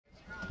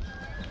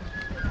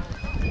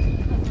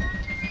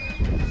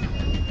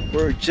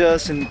We're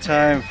just in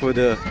time for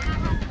the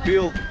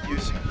field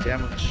music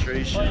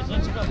demonstration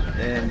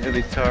and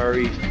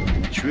military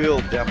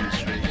drill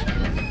demonstration.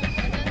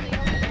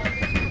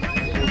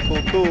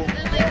 Cool, cool, cool.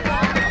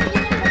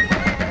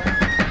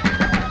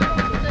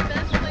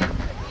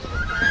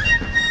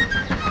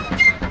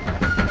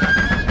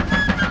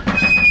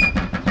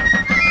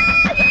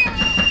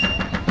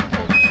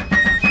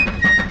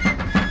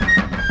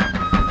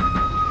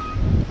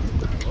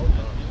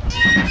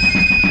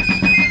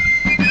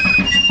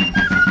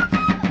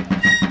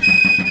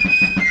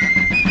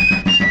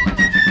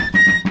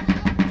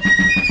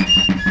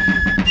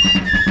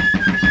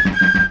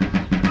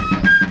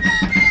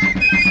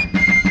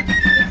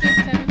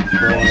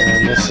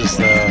 This is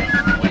the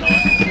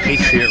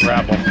Patriot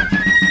Rabble.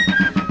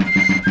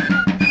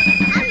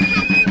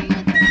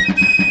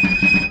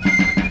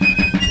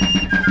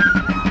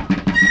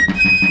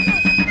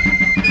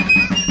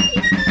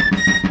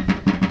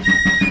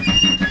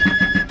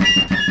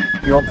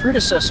 Your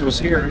predecessor was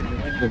here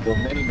to do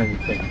many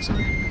things,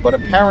 but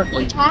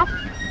apparently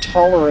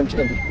tolerant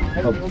of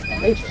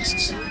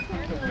papists.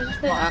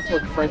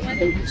 Catholic French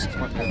papists.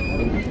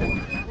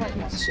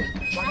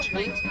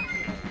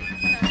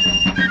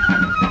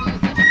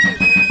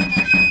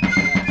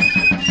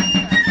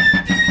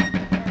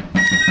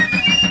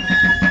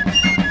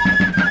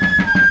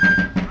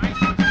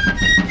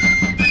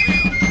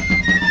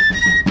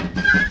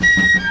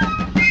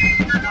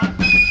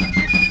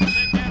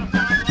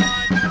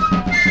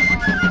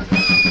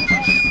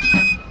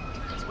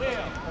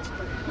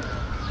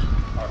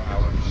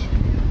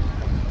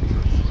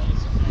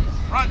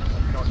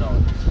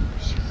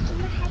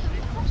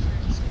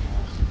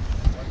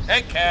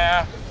 Take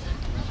care.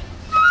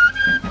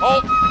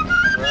 Hold.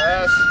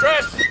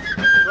 Stress.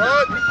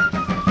 Run.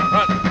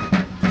 Run.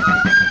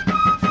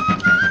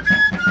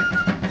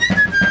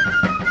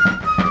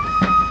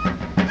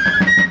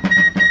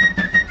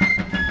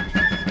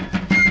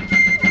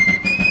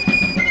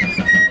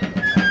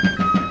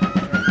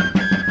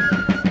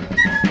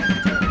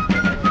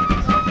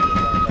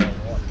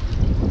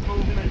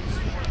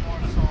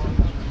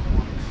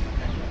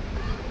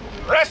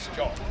 Rest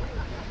your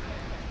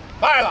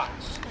bylocks.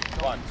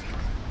 One,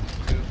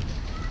 two,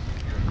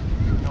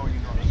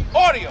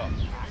 audio,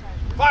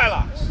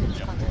 bylocks.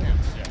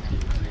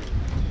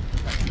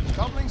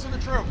 Tumblings in the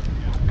troop.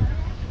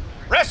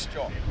 Rest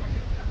your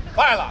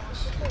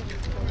bylocks.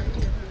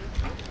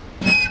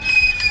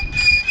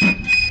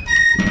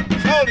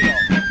 Audio,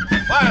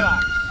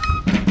 bylocks.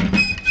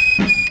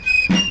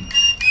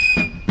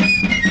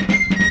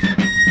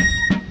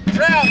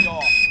 Trail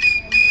your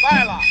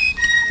bylocks.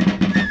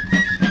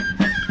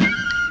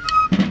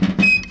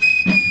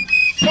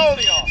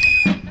 Soldier,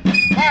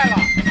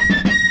 bylocks.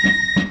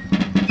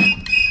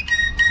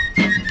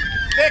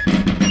 Fix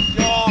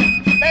your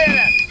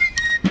bayonets.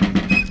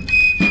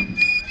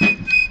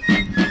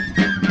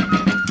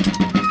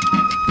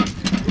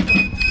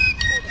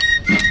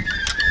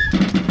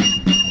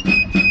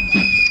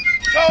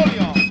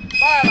 Soldier,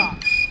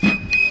 bylocks.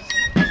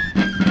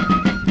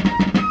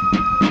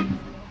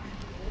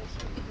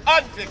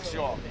 Unfix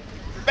your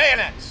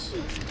bayonets.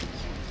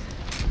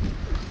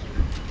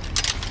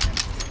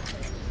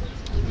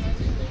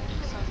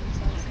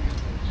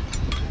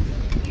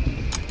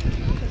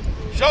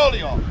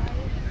 Shoulder,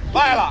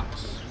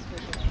 bylocks.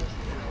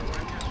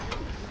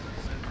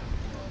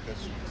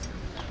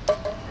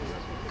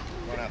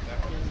 Going out there.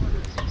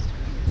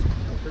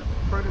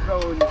 Try to go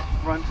in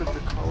front of the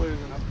colors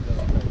and up the.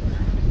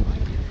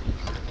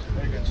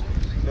 Very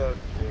good.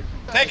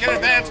 Take an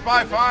advance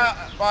by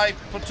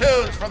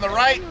platoons from the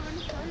right,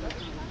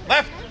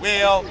 left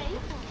wheel,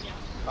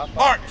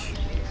 march.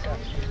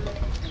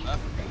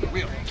 Left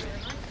wheel.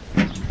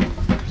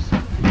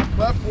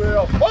 Left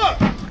wheel, march.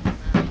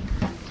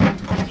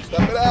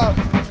 Step it out.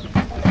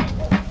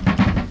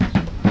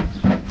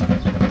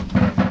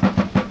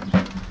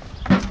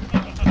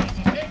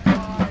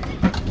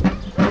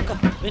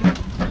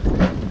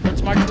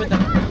 Let's march with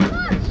them.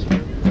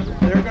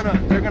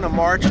 They're gonna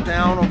march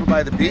down over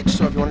by the beach,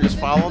 so if you want to just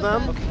follow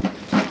them.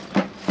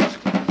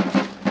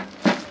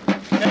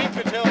 Tank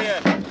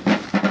battalion.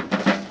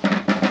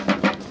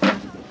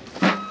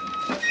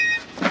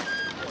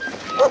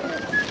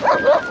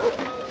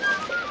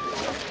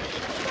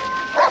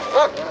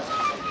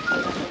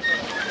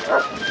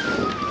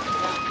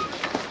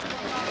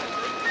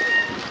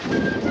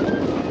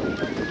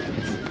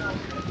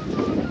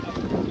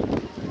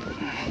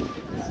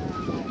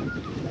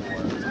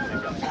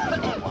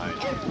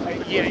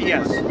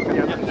 Yes.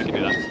 Yeah, I can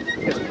do that.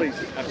 Yes, please.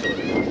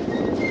 Absolutely.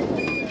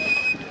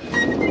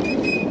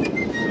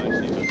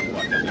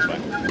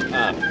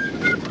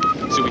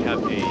 So we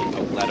have a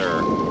letter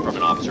from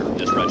an officer of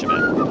this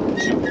regiment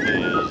to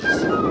his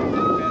son.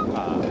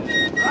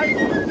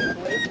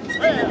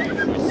 That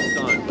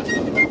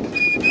officer.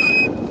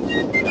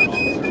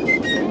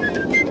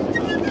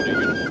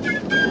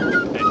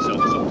 And so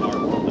there's a part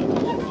from the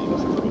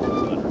officer wrote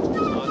this letter to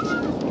his sons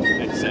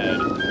and said,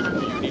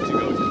 you need to go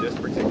to this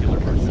particular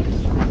person.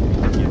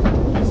 Give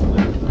this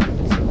letter.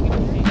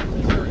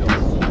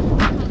 Materials.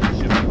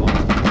 Shipping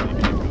off.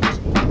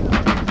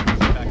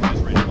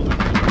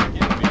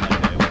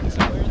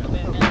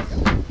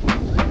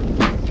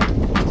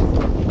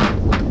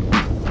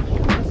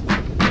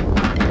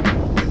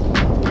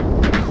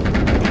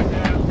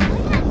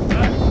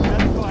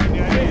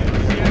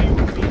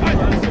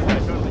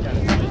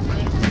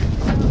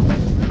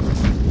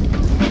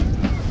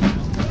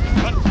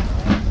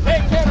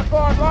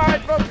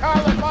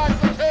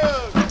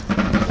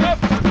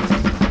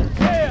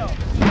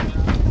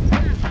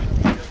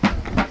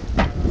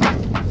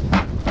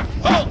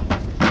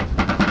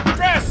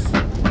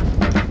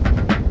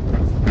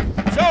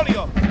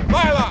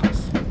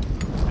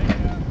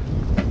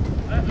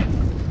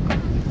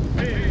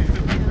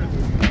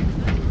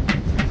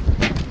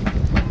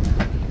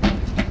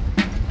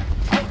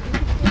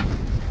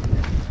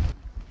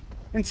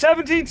 In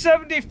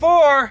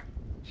 1774,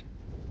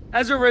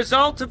 as a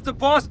result of the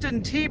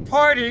Boston Tea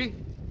Party,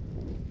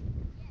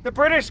 the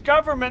British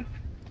government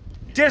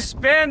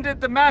disbanded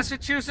the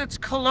Massachusetts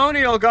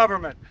colonial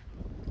government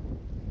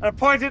and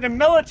appointed a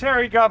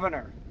military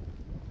governor.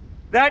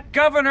 That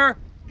governor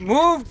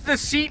moved the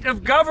seat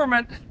of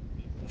government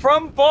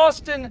from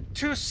Boston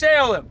to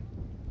Salem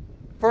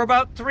for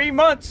about 3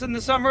 months in the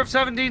summer of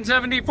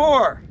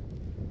 1774.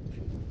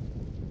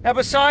 Now,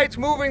 besides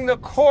moving the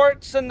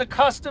courts and the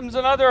customs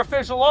and other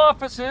official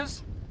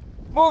offices,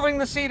 moving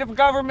the seat of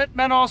government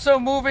meant also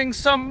moving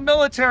some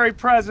military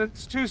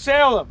presence to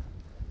Salem.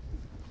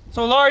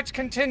 So a large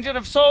contingent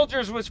of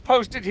soldiers was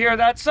posted here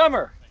that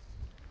summer.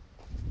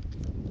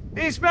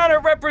 These men are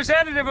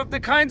representative of the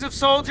kinds of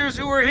soldiers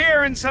who were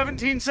here in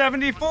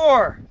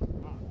 1774.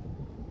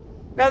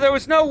 Now, there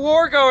was no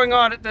war going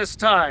on at this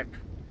time.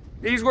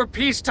 These were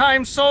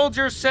peacetime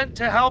soldiers sent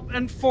to help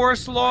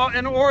enforce law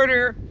and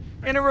order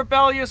in a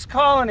rebellious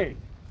colony.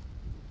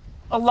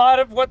 A lot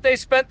of what they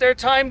spent their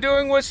time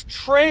doing was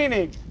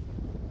training,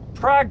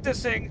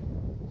 practicing,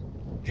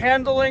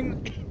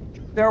 handling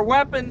their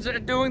weapons,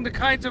 and doing the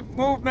kinds of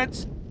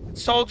movements that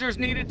soldiers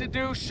needed to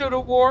do should a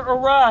war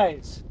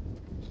arise.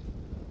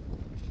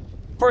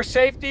 For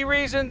safety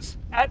reasons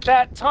at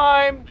that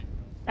time,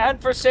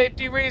 and for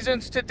safety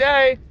reasons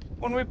today,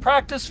 when we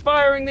practice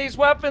firing these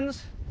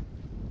weapons,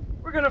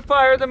 we're going to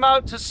fire them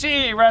out to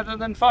sea rather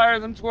than fire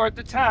them toward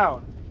the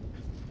town.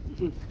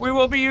 We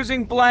will be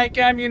using blank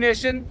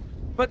ammunition,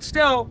 but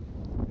still,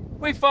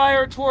 we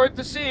fire toward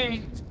the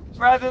sea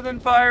rather than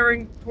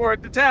firing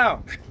toward the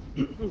town.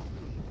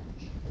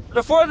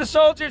 Before the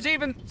soldiers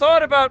even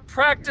thought about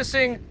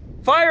practicing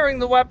firing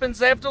the weapons,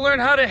 they have to learn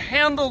how to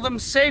handle them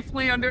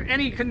safely under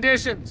any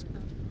conditions.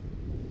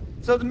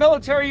 So the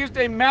military used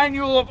a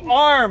manual of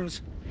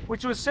arms,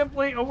 which was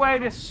simply a way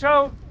to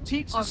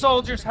teach the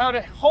soldiers how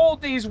to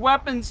hold these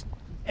weapons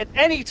at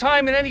any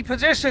time in any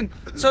position,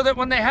 so that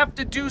when they have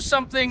to do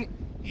something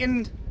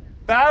in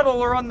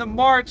battle or on the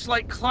march,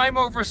 like climb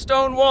over a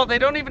stone wall, they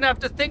don't even have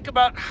to think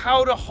about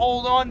how to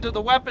hold on to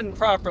the weapon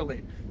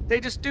properly. They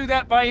just do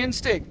that by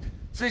instinct.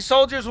 So these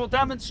soldiers will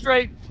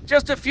demonstrate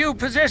just a few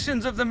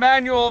positions of the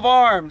manual of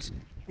arms.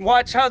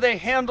 Watch how they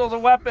handle the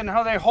weapon,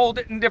 how they hold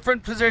it in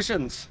different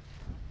positions.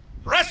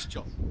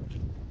 Restio.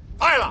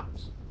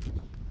 Phalanx.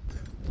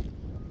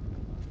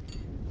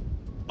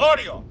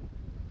 Audio.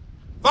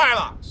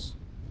 Phalanx.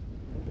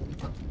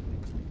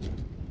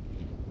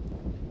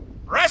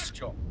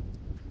 Restio.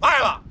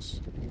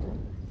 Phalanx.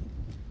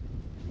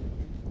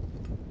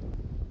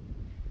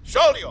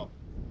 Scioglio.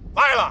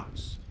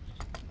 Phalanx.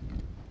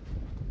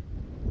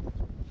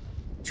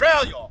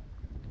 Trailio.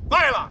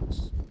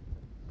 Phalanx.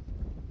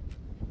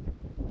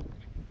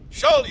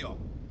 Scioglio.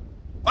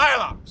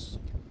 Phalanx.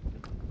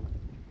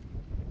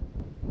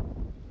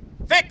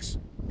 Fix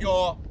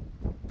your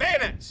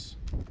bayonets.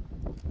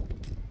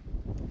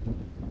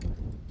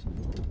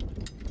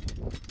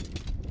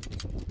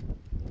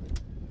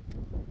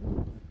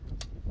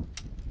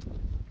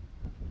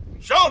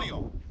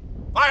 Scioglio.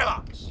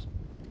 Phalanx.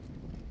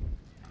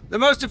 The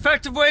most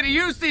effective way to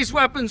use these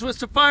weapons was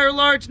to fire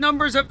large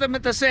numbers of them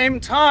at the same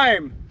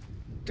time,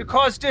 to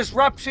cause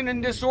disruption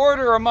and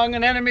disorder among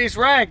an enemy's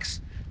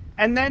ranks,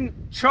 and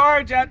then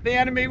charge at the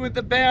enemy with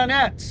the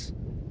bayonets.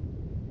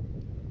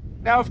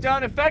 Now, if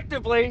done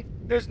effectively,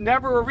 there's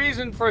never a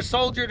reason for a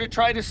soldier to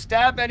try to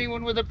stab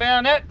anyone with a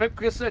bayonet,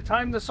 because by the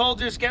time the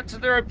soldiers get to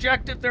their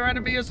objective, their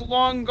enemy is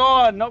long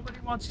gone. Nobody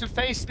wants to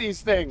face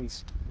these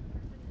things.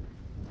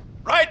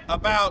 Right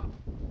about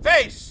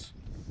face.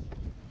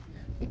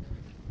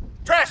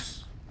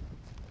 Dress.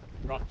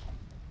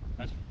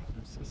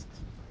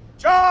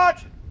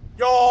 Charge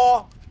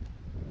your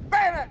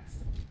bayonets.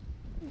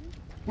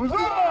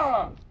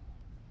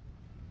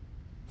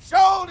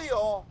 Shoulder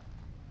your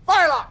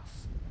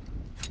phalanx.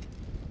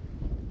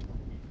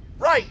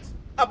 Right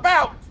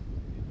about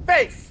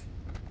face.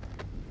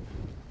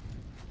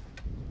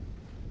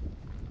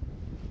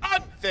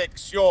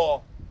 Unfix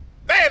your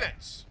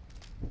bayonets.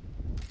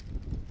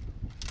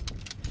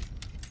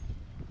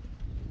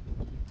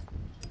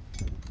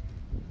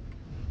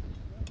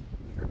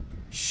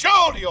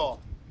 Shoulder your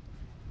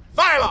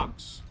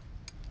phalanx.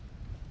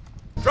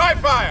 Dry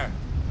fire.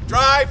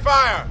 Dry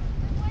fire.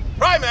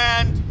 Prime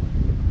and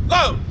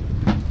load.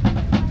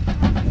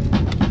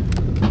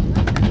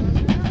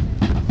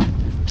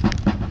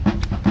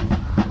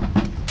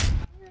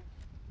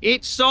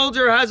 Each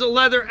soldier has a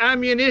leather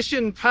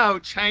ammunition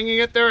pouch hanging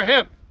at their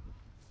hip.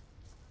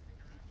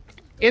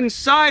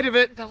 Inside of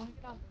it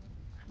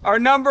are a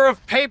number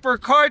of paper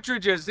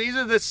cartridges. These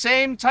are the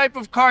same type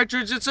of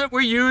cartridges that were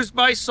used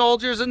by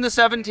soldiers in the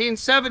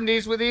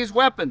 1770s with these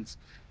weapons.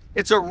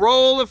 It's a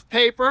roll of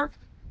paper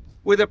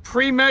with a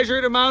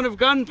pre-measured amount of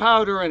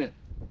gunpowder in it.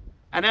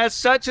 And as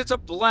such, it's a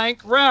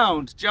blank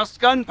round, just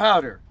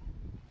gunpowder.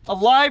 A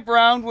live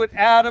round would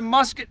add a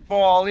musket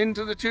ball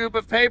into the tube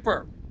of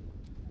paper.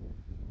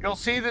 You'll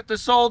see that the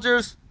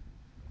soldiers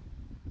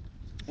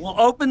will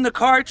open the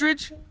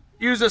cartridge,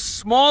 use a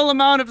small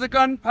amount of the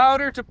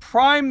gunpowder to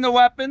prime the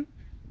weapon,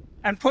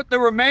 and put the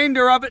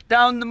remainder of it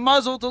down the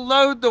muzzle to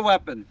load the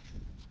weapon.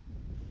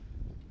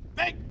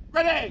 Make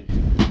ready!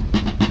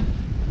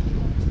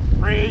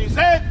 Freeze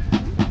it!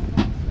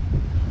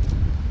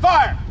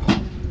 Fire!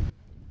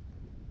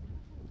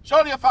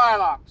 Show your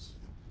firelocks.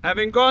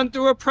 Having gone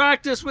through a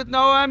practice with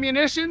no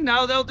ammunition,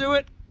 now they'll do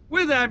it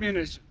with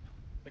ammunition.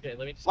 Okay,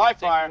 let me just Live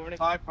take a fire, warning.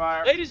 live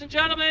fire. Ladies and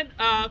gentlemen,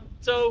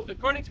 so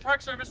according to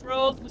Park Service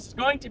rules, this is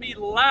going to be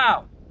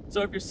loud.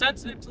 So if you're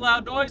sensitive to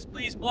loud noise,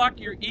 please block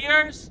your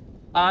ears.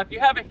 If you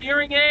have a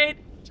hearing aid,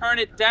 turn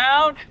it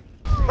down.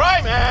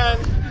 Prime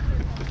hand!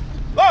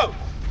 Load!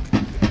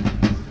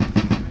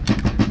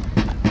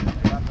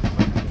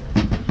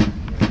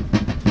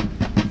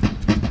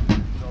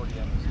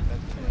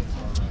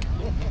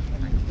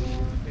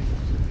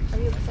 Are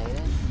you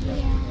excited?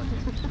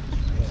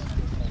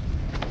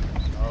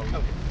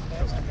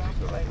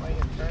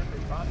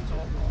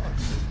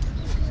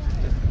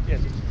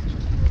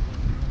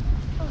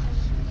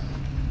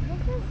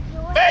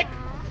 Make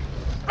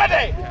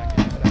ready!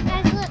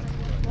 Guys, look.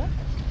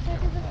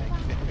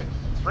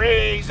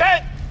 Freeze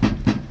it!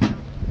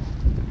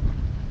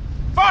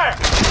 Fire!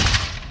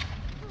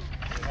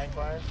 Hang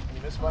fires?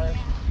 You miss fires?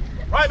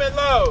 Prime and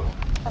load!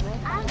 I'm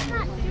not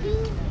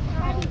seeing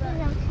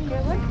anything else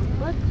here.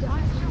 Look.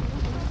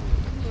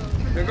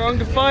 They're going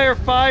to fire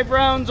 5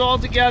 rounds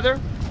altogether.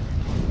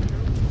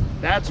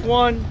 That's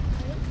one.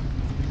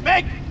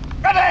 Make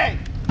ready!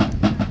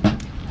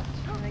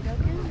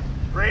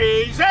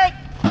 Freeze it!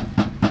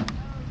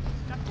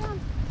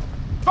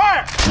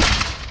 Fire!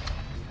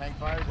 Hang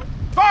fires.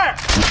 Fire!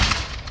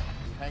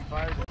 Hang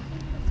fires.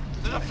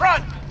 To the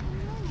front!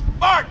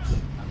 March!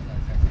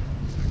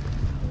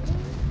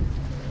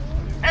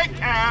 Take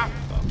care!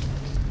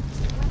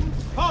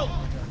 Hold!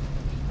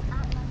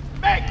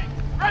 Make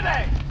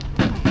ready!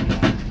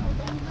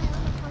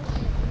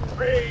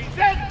 Freeze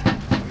it!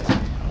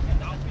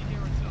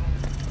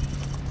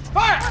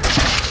 Fire!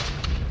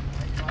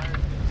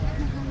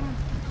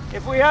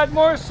 If we had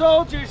more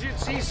soldiers, you'd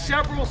see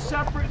several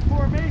separate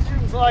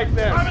formations like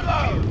this. Prime and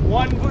load!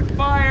 One would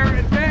fire,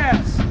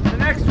 advance. The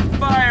next would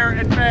fire,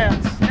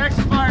 advance. Next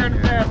fire,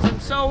 advance,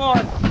 and so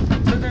on.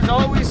 So there's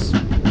always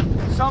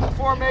some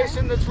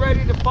formation that's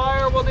ready to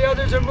fire while the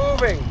others are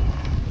moving.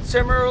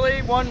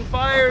 Similarly, one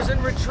fires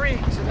and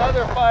retreats,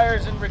 another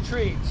fires and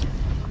retreats.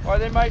 Or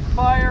they might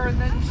fire and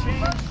then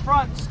change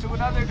fronts to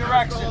another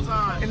direction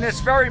in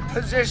this very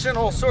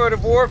positional sort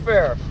of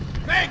warfare.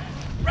 Make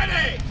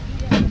ready!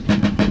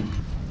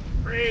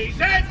 Freeze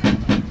it!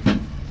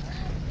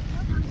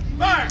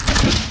 Fire!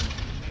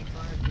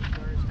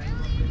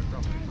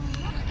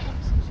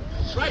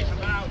 Right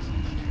about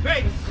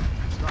face!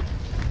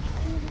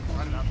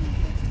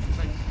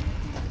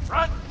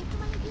 Front!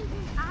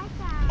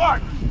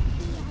 March!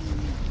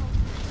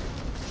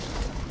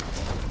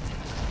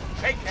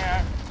 Take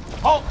care!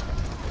 Halt!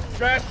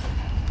 Dress!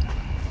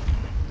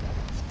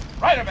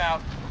 Right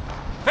about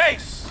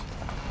face!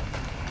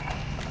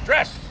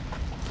 Dress!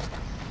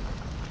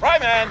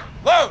 Prime man,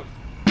 load!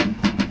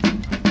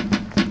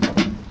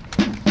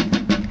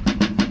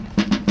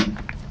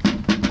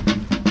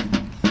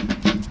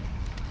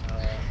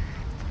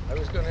 I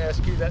was going to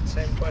ask you that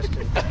same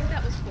question. I think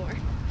that was 4.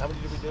 How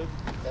many did we do?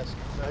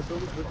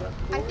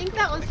 I think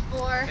that was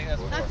 4.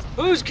 That's.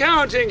 Who's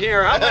counting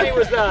here? How many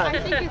was I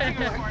that? think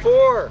it's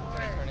 4. 4.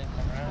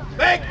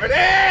 Make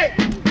ready!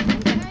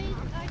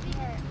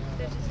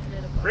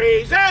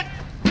 Freeze it!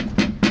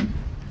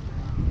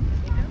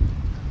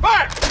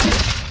 Fire!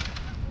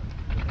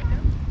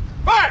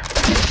 Fire!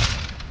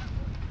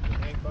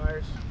 Hang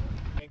fires.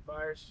 Hang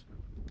fires.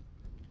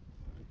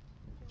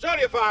 Show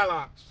your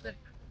firelocks.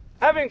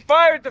 Having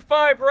fired the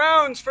 5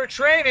 rounds for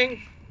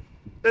training,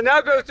 they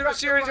now go through a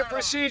series of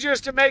procedures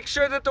to make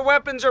sure that the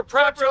weapons are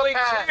properly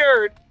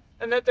cleared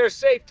and that they're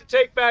safe to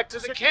take back to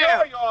the Secure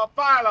camp. your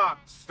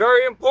firelocks.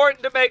 Very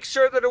important to make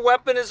sure that a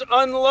weapon is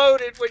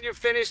unloaded when you're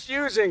finished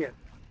using it.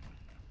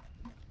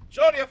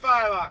 Show your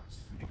firelocks.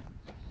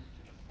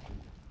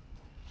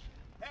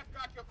 Half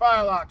cock your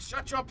firelocks.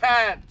 Shut your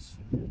pads.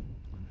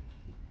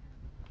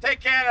 Take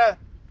care to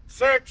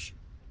search.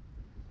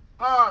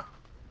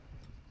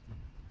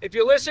 If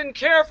you listen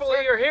carefully,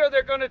 you'll hear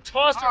they're going to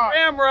toss a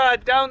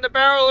ramrod down the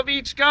barrel of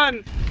each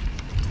gun.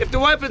 If the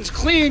weapon's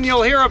clean,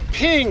 you'll hear a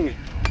ping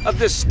of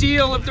the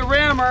steel of the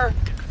rammer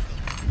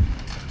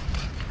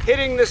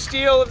hitting the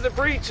steel of the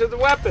breech of the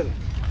weapon.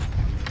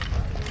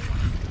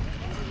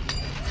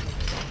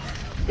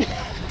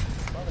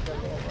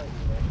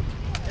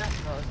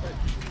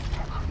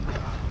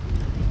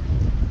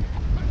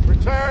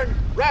 Return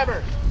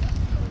rammer.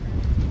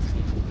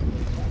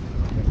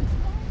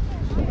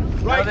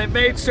 Now they've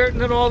made certain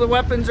that all the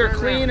weapons are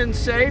clean and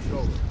safe.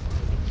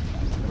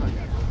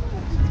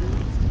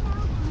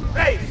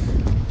 Face.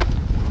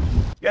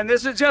 And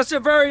this is just a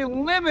very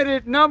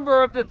limited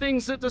number of the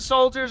things that the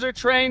soldiers are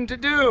trained to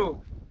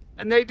do.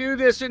 And they do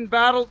this in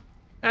battle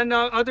and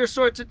other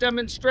sorts of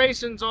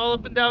demonstrations all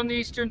up and down the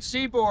eastern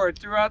seaboard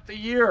throughout the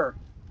year.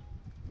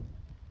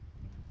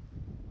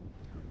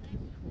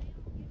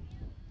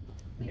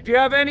 If you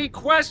have any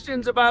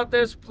questions about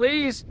this,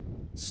 please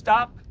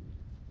stop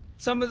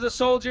some of the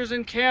soldiers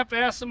in camp,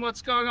 ask them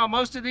what's going on.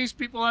 Most of these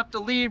people have to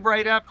leave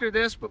right after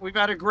this, but we've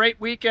had a great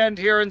weekend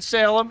here in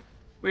Salem.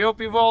 We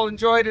hope you've all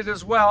enjoyed it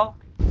as well.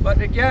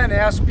 But again,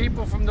 ask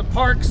people from the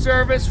Park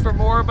Service for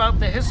more about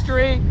the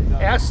history.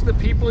 Ask the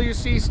people you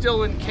see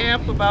still in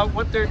camp about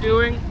what they're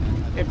doing.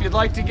 If you'd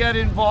like to get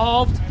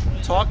involved,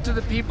 talk to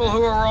the people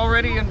who are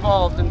already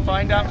involved and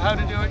find out how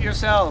to do it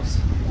yourselves.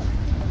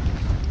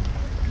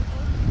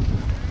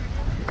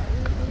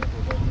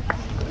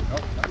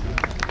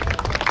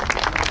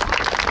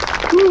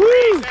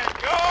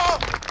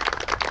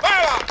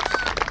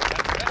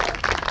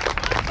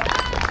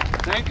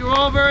 Thank you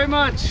all very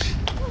much.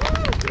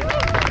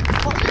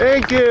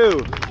 Thank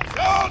you.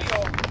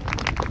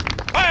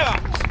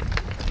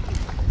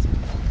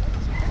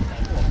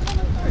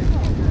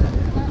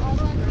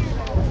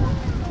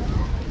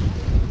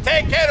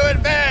 Take care to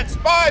advance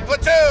by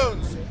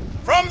platoons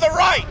from the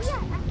right.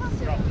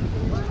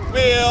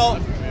 We'll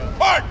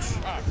march.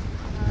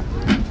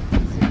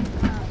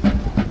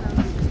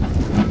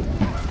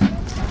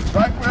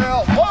 Right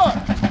wheel,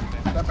 one.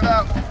 Step it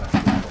out.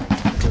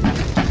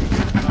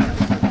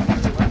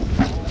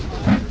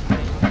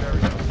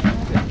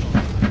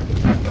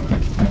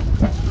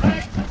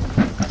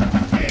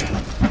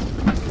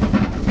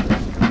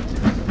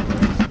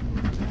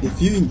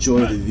 If you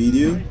enjoyed the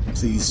video,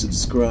 please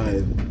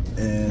subscribe,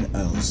 and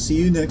I'll see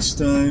you next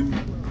time.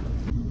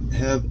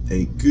 Have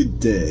a good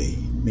day.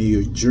 May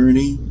your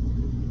journey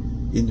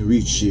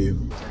enrich you.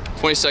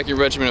 22nd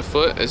Regiment of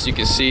Foot, as you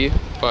can see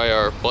by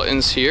our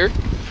buttons here,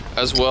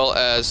 as well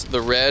as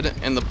the red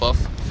and the buff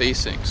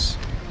facings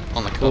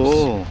on the cuffs.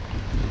 Oh.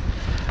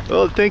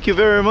 Well, thank you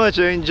very much.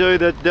 I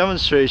enjoyed that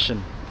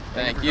demonstration.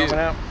 Thank you. Coming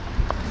out.